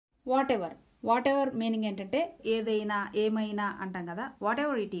What ever meaning ఏంటంటే ఏదైనా ఏమైనా అంటాం కదా. వాట్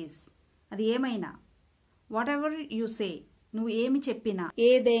ఎవర్ ఇట్ ఈస్, అది ఏమైనా. వాట్ ఎవర్ యు సే, నువ్వు ఏమి చెప్పినా.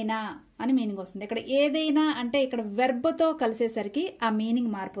 ఏదైనా అని మీనింగ్ వస్తుంది. ఇక్కడ ఏదైనా అంటే ఇక్కడ వెర్బ్ తో కలిసేసరికి ఆ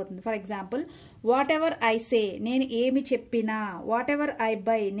మీనింగ్ మారిపోతుంది. For example, what ever I say, నేను ఏమి చెప్పినా. వాట్ ఎవర్ ఐ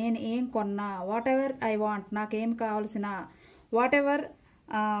బై, నేను ఏం కొన్నా. వాట్ ఎవర్ ఐ వాంట్, నాకేం కావాల్సిన. వాట్ ఎవర్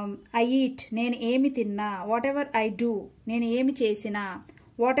ఐ ఈట్, నేను ఏమి తిన్నా. వాట్ ఎవర్ ఐ డూ, నేను ఏమి చేసినా.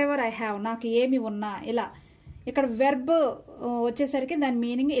 వాట్ ఎవర్ ఐ హ్యావ్, నాకు ఏమి ఉన్నా. ఇలా ఇక్కడ వెర్బ్ వచ్చేసరికి దాని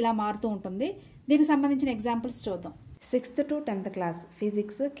మీనింగ్ ఇలా మారుతూ ఉంటుంది. దీనికి సంబంధించిన ఎగ్జాంపుల్స్ చూద్దాం. 6th to 10th class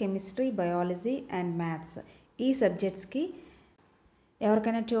physics, chemistry, biology and maths ఈ సబ్జెక్ట్స్కి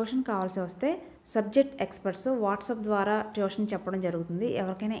ఎవరికైనా ట్యూషన్ కావాల్సి వస్తే సబ్జెక్ట్ ఎక్స్పర్ట్స్ వాట్సాప్ ద్వారా ట్యూషన్ చెప్పడం జరుగుతుంది.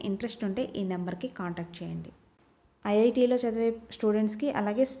 ఎవరికైనా ఇంట్రెస్ట్ ఉంటే ఈ నెంబర్కి కాంటాక్ట్ చేయండి. ఐఐటీలో చదివే స్టూడెంట్స్కి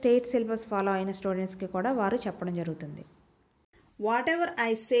అలాగే స్టేట్ సిలబస్ ఫాలో అయిన స్టూడెంట్స్కి కూడా వారు చెప్పడం జరుగుతుంది. వాట్ ఎవర్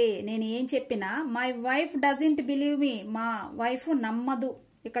ఐ సే, నేను ఏం చెప్పినా. My wife doesn't believe me, మా వైఫ్ నమ్మదు.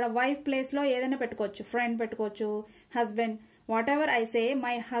 ఇక్కడ వైఫ్ ప్లేస్ లో ఏదైనా పెట్టుకోవచ్చు, ఫ్రెండ్ పెట్టుకోవచ్చు, husband. What ever I say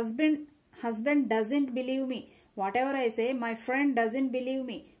my husband doesn't believe me. What ever I say my friend doesn't believe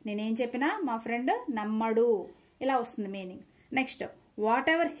me, నేనేం చెప్పినా మా ఫ్రెండ్ నమ్మడు. ఇలా వస్తుంది meaning. Next,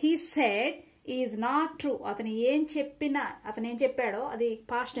 what ever he said is not true, అతను ఏం చెప్పినా, అతను ఏం చెప్పాడో అది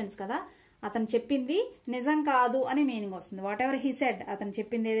పాస్ట్ టెన్స్ కదా, అతను చెప్పింది నిజం కాదు అని మీనింగ్ వస్తుంది. వాట్ ఎవర్ హీ సెడ్, అతను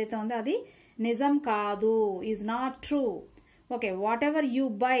చెప్పింది ఏదైతే ఉందో అది నిజం కాదు, is not true. Okay, what ever you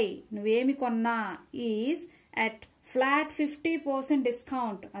by, నువ్వేమి కొన్నా, ఈజ్ అట్ ఫ్లాట్ 50%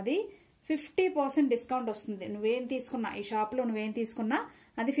 డిస్కౌంట్, అది 50% డిస్కౌంట్ వస్తుంది. నువ్వేం తీసుకున్నా, ఈ షాప్ లో నువ్వేం తీసుకున్నా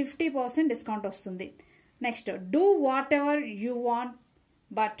అది 50% డిస్కౌంట్ వస్తుంది. Next, do what ever you want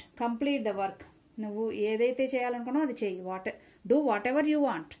but complete the work, నువ్వు ఏదైతే చేయాలనుకున్నావో అది చెయ్యి. Do what ever you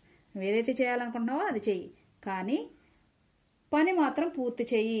want, నువ్వు ఏదైతే చేయాలనుకుంటున్నావో అది చెయ్యి, కానీ పని మాత్రం పూర్తి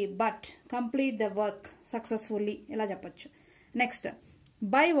చెయ్యి. But complete the work successfully, ఇలా చెప్పొచ్చు. Next,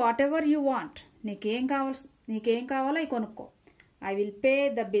 by what ever you want, నీకేం కావాలో అవి కొనుక్కో. I will pay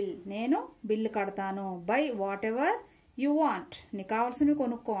the bill, నేను బిల్లు కడతాను. By what ever you want, నీకు కావాల్సినవి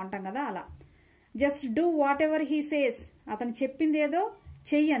కొనుక్కో అంటాం కదా, అలా. Just do what ever he says, అతను చెప్పింది ఏదో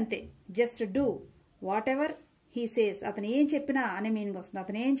చెయ్యి అంతే. Just do what ever he says, అతను ఏం చెప్పినా అనే మీనింగ్ వస్తుంది.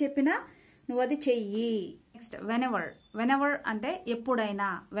 అతను ఏం చెప్పినా నువ్వు అది చెయ్యి. నెక్స్ట్, వెనెవర్ అంటే ఎప్పుడైనా.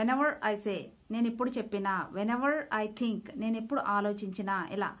 వెనెవర్ ఐ సే, నేను ఎప్పుడు చెప్పినా. వెనెవర్ ఐ థింక్, నేను ఎప్పుడు ఆలోచించినా.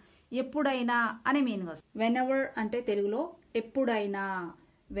 ఇలా ఎప్పుడైనా అనే మీనింగ్ వస్తుంది. వెనెవర్ అంటే తెలుగులో ఎప్పుడైనా.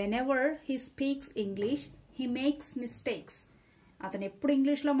 Whenever he speaks English he makes mistakes, అతను ఎప్పుడు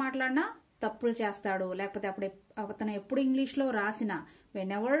ఇంగ్లీష్ లో మాట్లాడినా తప్పులు చేస్తాడు. లేకపోతే అతను ఎప్పుడు ఇంగ్లీష్ లో రాసినా.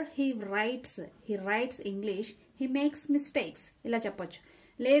 Whenever he writes English he makes mistakes, ఇలా చెప్పొచ్చు.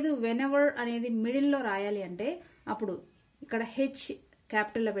 లేదు, వెనెవర్ అనేది మిడిల్ లో రాయాలి అంటే అప్పుడు ఇక్కడ హెచ్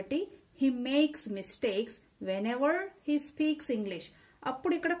క్యాపిటల్ లో పెట్టి he makes mistakes whenever he speaks English,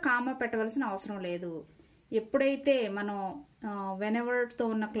 అప్పుడు ఇక్కడ కామా పెట్టవలసిన అవసరం లేదు. ఎప్పుడైతే మనం వెనెవర్ తో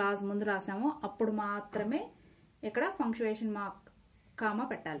ఉన్న క్లాజ్ ముందు రాసామో అప్పుడు మాత్రమే ఇక్కడ పంక్చుయేషన్ మార్క్ కామా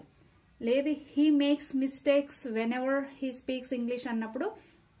పెట్టాలి. లేదు, he makes mistakes whenever he speaks English అన్నప్పుడు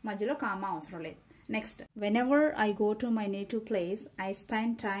మధ్యలో కామా అవసరం లేదు. Next, whenever I go to my native place I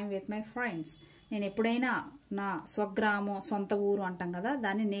spend time with my friends, నేను ఎప్పుడైనా నా స్వగ్రామం, సొంత ఊరు అంటాం కదా,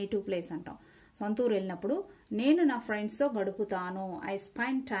 దాన్ని నేటివ్ ప్లేస్ అంటాం. సొంత ఊరు వెళ్ళినప్పుడు నేను నా ఫ్రెండ్స్ తో గడుపుతాను. I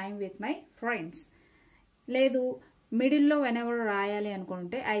spend time with my friends. లేదు, మిడిల్లో వెనెవర్ రాయాలి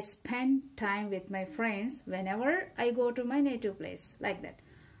అనుకుంటే I spend time with my friends whenever I go to my native place, like that.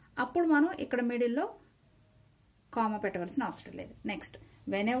 అప్పుడు మనం ఇక్కడ మిడిల్లో కామా పెట్టవలసిన అవసరం లేదు. Next,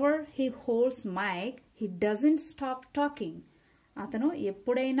 whenever he holds mic he doesn't stop talking, అతను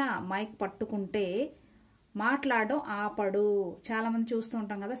ఎప్పుడైనా మైక్ పట్టుకుంటే మాట్లాడడం ఆపడు. చాలా మంది చూస్తూ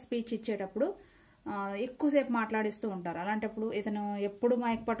ఉంటాం కదా, స్పీచ్ ఇచ్చేటప్పుడు ఎక్కువసేపు మాట్లాడిస్తూ ఉంటారు. అలాంటప్పుడు ఇతను ఎప్పుడు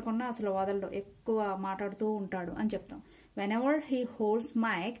మైక్ పట్టుకున్నా అసలు వదలడు, ఎక్కువ మాట్లాడుతూ ఉంటాడు అని చెప్తాం. Whenever he holds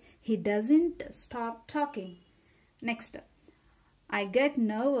mic he doesn't stop talking. Next, I get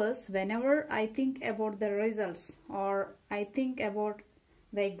nervous whenever I think about the results or I think about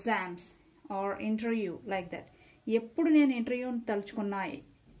the exams or interview, like that. ఎప్పుడు నేను ఇంటర్వ్యూని తలుచుకున్నా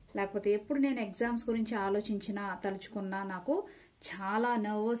లేకపోతే ఎప్పుడు నేను ఎగ్జామ్స్ గురించి ఆలోచించినా తలుచుకున్నా నాకు చాలా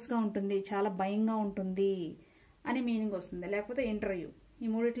నర్వస్గా ఉంటుంది, చాలా భయంగా ఉంటుంది అని మీనింగ్ వస్తుంది. లేకపోతే ఇంటర్వ్యూ, ఈ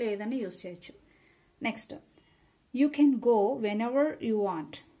మూడిట్లో ఏదైనా యూజ్ చేయొచ్చు. Next, you can go whenever you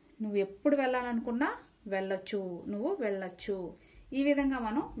want, నువ్వు ఎప్పుడు వెళ్ళాలనుకున్నా వెళ్ళొచ్చు, నువ్వు వెళ్ళొచ్చు. ఈ విధంగా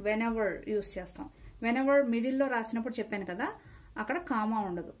మనం వెనెవర్ యూజ్ చేస్తాం. వెనెవర్ మిడిల్లో రాసినప్పుడు చెప్పాను కదా, అక్కడ కామా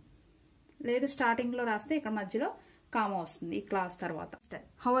ఉండదు. లేదు, స్టార్టింగ్ లో రాస్తే ఇక్కడ మధ్యలో కామా వస్తుంది ఈ క్లాస్ తర్వాత.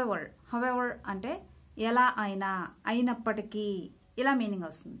 హౌఎవర్ అంటే ఎలా అయినా, అయినప్పటికీ, ఇలా మీనింగ్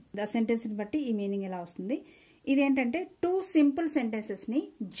వస్తుంది. ద సెంటెన్స్ని బట్టి ఈ మీనింగ్ ఇలా వస్తుంది. ఇదేంటంటే టూ సింపుల్ సెంటెన్సెస్ని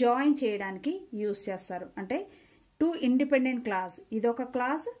జాయిన్ చేయడానికి యూజ్ చేస్తారు. అంటే టూ ఇండిపెండెంట్ క్లాస్, ఇదొక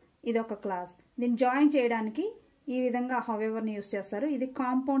క్లాస్ ఇదొక క్లాస్, దీన్ని జాయిన్ చేయడానికి ఈ విధంగా హౌఎవర్ని యూజ్ చేస్తారు. ఇది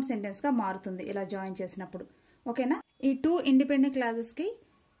కాంపౌండ్ సెంటెన్స్గా మారుతుంది ఇలా జాయిన్ చేసినప్పుడు. ఓకేనా? ఈ టూ ఇండిపెండెంట్ క్లాసెస్కి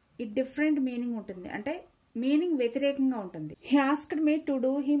ఈ డిఫరెంట్ మీనింగ్ ఉంటుంది, అంటే మీనింగ్ వ్యతిరేకంగా ఉంటుంది. He asked me to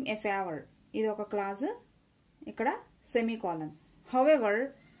do him a favour, ఇది ఒక క్లాజ్, ఇక్కడ semicolon. However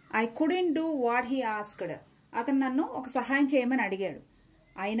I couldn't do what he asked, అతను నన్ను ఒక సహాయం చేయమని అడిగాడు,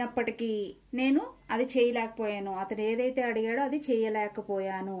 అయినప్పటికీ నేను అది చేయలేకపోయాను, అతను ఏదైతే అడిగాడో అది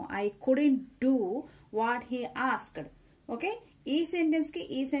చేయలేకపోయాను. I couldn't do what he asked. Okay, ఈ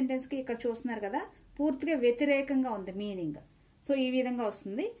సెంటెన్స్ కి ఇక్కడ చూస్తున్నారు కదా, పూర్తిగా వ్యతిరేకంగా ఉంది మీనింగ్. సో ఈ విధంగా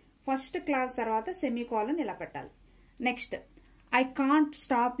వస్తుంది. ఫస్ట్ క్లాస్ తర్వాత సెమీకోలన్ ఇలా పెట్టాలి. Next, I can't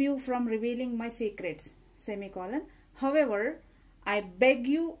stop you from revealing my secrets, semicolon. However I beg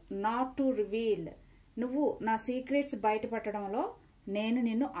you not to reveal, నువ్వు నా సీక్రెట్స్ బయటపెట్టడంలో నేను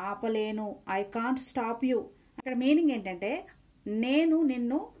నిన్ను ఆపలేను. ఐ కాంట్ స్టాప్ యూ, అక్కడ మీనింగ్ ఏంటంటే నేను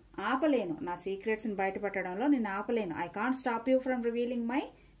నిన్ను ఆపలేను, నా సీక్రెట్స్ ని బయటపెట్టడంలో నిన్ను ఆపలేను. I can't stop you from revealing my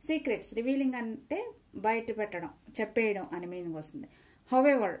secrets, revealing అంటే బయట పెట్టడం, చెప్పేయడం అని మీనింగ్ వస్తుంది.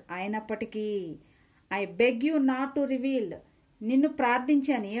 హౌఎవర్ అయినప్పటికీ, I beg you not to reveal, నిన్ను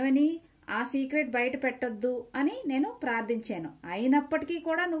ప్రార్థించాను, ఏమని, ఆ సీక్రెట్ బయట పెట్టొద్దు అని నేను ప్రార్థించాను, అయినప్పటికీ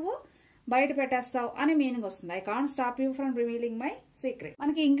కూడా నువ్వు బయట పెట్టేస్తావు అని మీనింగ్ వస్తుంది. I can't stop you from revealing my secret.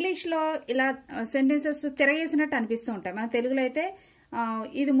 మనకి ఇంగ్లీష్ లో ఇలా సెంటెన్సెస్ తిరగేసినట్టు అనిపిస్తూ ఉంటాయి, మన తెలుగులో అయితే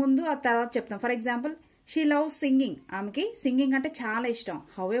ఇది ముందు ఆ తర్వాత చెప్తాం. For example, she loves singing, ఆమెకి సింగింగ్ అంటే చాలా ఇష్టం.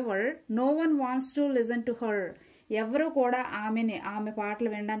 However no one wants to listen to her, ఎవరు కూడా ఆమె పాటలు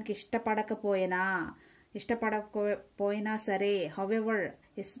వినడానికి ఇష్టపడకపోయినా సరే, హౌఎవర్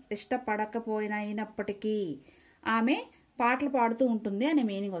అయినప్పటికీ ఆమె పాటలు పాడుతూ ఉంటుంది అనే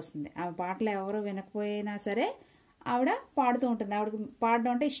మీనింగ్ వస్తుంది. ఆమె పాటలు ఎవరు వినకపోయినా సరే ఆవిడ పాడుతూ ఉంటుంది, ఆవిడకి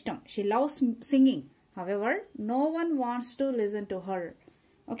పాడడం అంటే ఇష్టం. She loves singing, however no one wants to listen to her.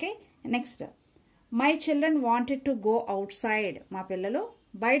 Okay, next, my children wanted to go out side, మా పిల్లలు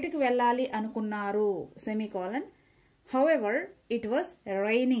బయటకు వెళ్ళాలి అనుకున్నారు, semicolon. However it was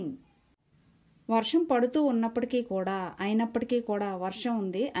raining, వర్షం పడుతూ ఉన్నప్పటికీ కూడా, అయినప్పటికీ కూడా, వర్షం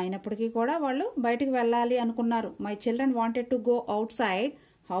ఉంది అయినప్పటికీ కూడా వాళ్ళు బయటకు వెళ్ళాలి అనుకున్నారు. My children wanted to go out side,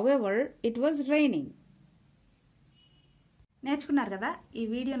 however it was raining. నేర్చుకున్నారు కదా? ఈ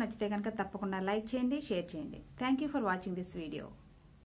వీడియో నచ్చితే కనుక తప్పకుండా లైక్ చేయండి, షేర్ చేయండి. Thank you for watching this video.